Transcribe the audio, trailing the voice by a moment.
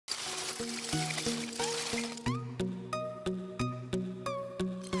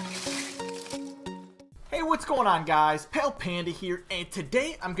What's going on, guys? Panda here, and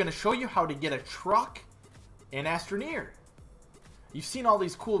today I'm going to show you how to get a truck in Astroneer. You've seen all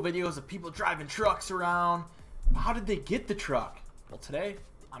these cool videos of people driving trucks around. How did they get the truck? Well, today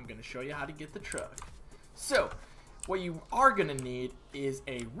I'm going to show you how to get the truck. So, what you are going to need is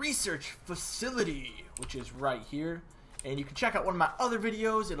a research facility, which is right here. And you can check out one of my other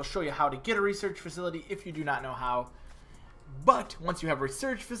videos. It'll show you how to get a research facility if you do not know how. But once you have a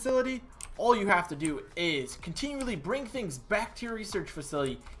research facility, all you have to do is continually bring things back to your research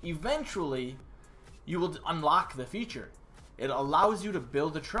facility. Eventually, you will unlock the feature. It allows you to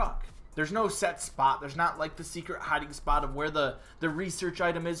build a truck. There's no set spot. There's not like the secret hiding spot of where the research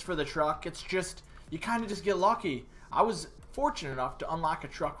item is for the truck. It's just, you kind of just get lucky. I was fortunate enough to unlock a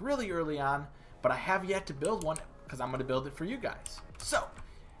truck really early on, but I have yet to build one because I'm going to build it for you guys. So,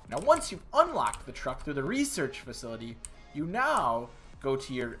 now once you've unlocked the truck through the research facility, you now go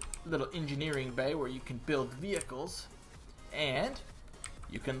to your little engineering bay where you can build vehicles, and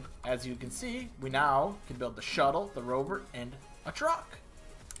you can, as you can see, we now can build the shuttle, the rover, and a truck.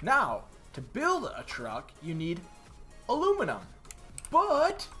 Now, to build a truck, you need aluminum.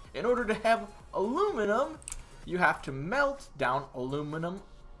 But in order to have aluminum, you have to melt down aluminum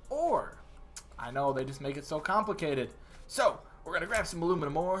ore. I know, they just make it so complicated. So, we're going to grab some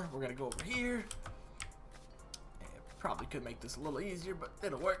aluminum ore. We're going to go over here. Probably could make this a little easier, but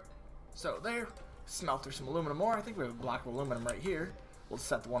it'll work. So there, smelter some aluminum ore. I think we have a block of aluminum right here. We'll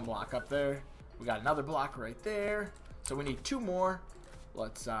set the one block up there. We got another block right there. So we need two more.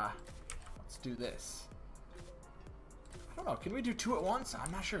 Let's do this. I don't know, can we do two at once?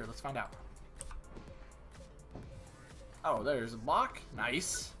 I'm not sure. Let's find out. Oh, there's a block.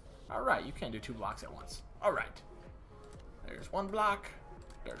 Nice. All right, you can't do two blocks at once. All right. There's one block.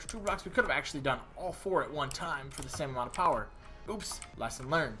 There's two blocks. We could have actually done all four at one time for the same amount of power. Oops, lesson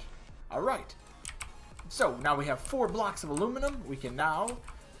learned. Alright. So, now we have 4 blocks of aluminum. We can now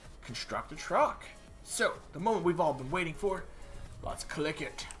construct a truck. So, the moment we've all been waiting for, let's click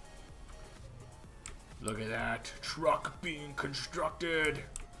it. Look at that. Truck being constructed.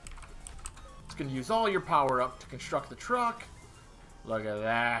 It's going to use all your power up to construct the truck. Look at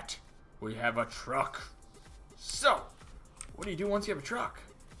that. We have a truck. So, what do you do once you have a truck?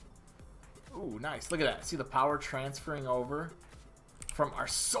 Ooh, nice. Look at that. See the power transferring over from our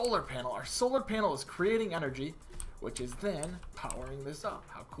solar panel. Our solar panel is creating energy, which is then powering this up.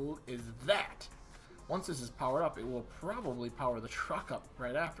 How cool is that? Once this is powered up, it will probably power the truck up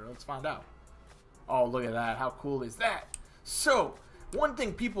right after. Let's find out. Oh, look at that. How cool is that? So, one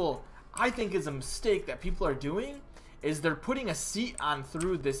thing I think is a mistake that people are doing is they're putting a seat on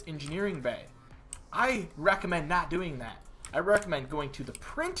through this engineering bay. I recommend not doing that. I recommend going to the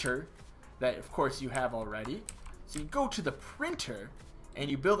printer that, of course, you have already. So you go to the printer and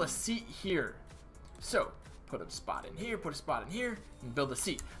you build a seat here. So put a spot in here, put a spot in here, and build a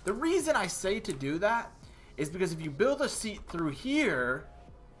seat. The reason I say to do that is because if you build a seat through here,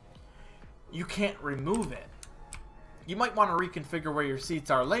 you can't remove it. You might want to reconfigure where your seats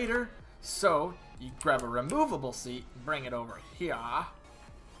are later. So you grab a removable seat, bring it over here,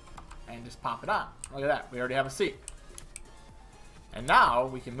 and just pop it on. Look at that. We already have a seat. And now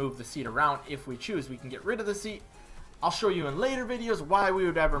we can move the seat around if we choose. We can get rid of the seat. I'll show you in later videos why we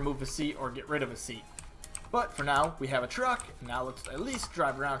would ever move a seat or get rid of a seat. But for now, we have a truck. Now let's at least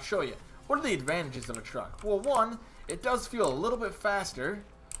drive around and show you. What are the advantages of a truck? Well, one, it does feel a little bit faster.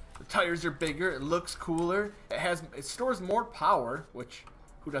 The tires are bigger. It looks cooler. It stores more power, which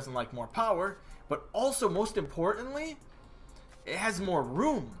who doesn't like more power? But also, most importantly, it has more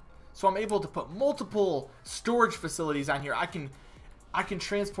room. So I'm able to put multiple storage facilities on here. I can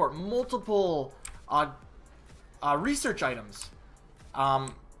transport multiple research items.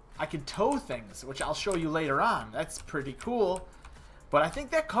 I can tow things, which I'll show you later on. That's pretty cool. But I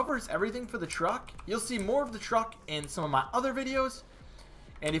think that covers everything for the truck. You'll see more of the truck in some of my other videos.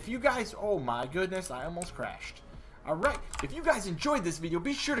 And if you guys, oh my goodness, I almost crashed. Alright, if you guys enjoyed this video,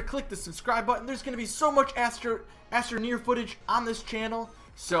 be sure to click the subscribe button. There's going to be so much Astroneer footage on this channel.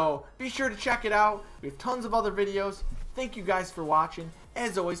 So be sure to check it out. We have tons of other videos. Thank you guys for watching.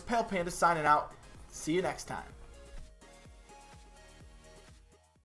 As always, Panda signing out. See you next time.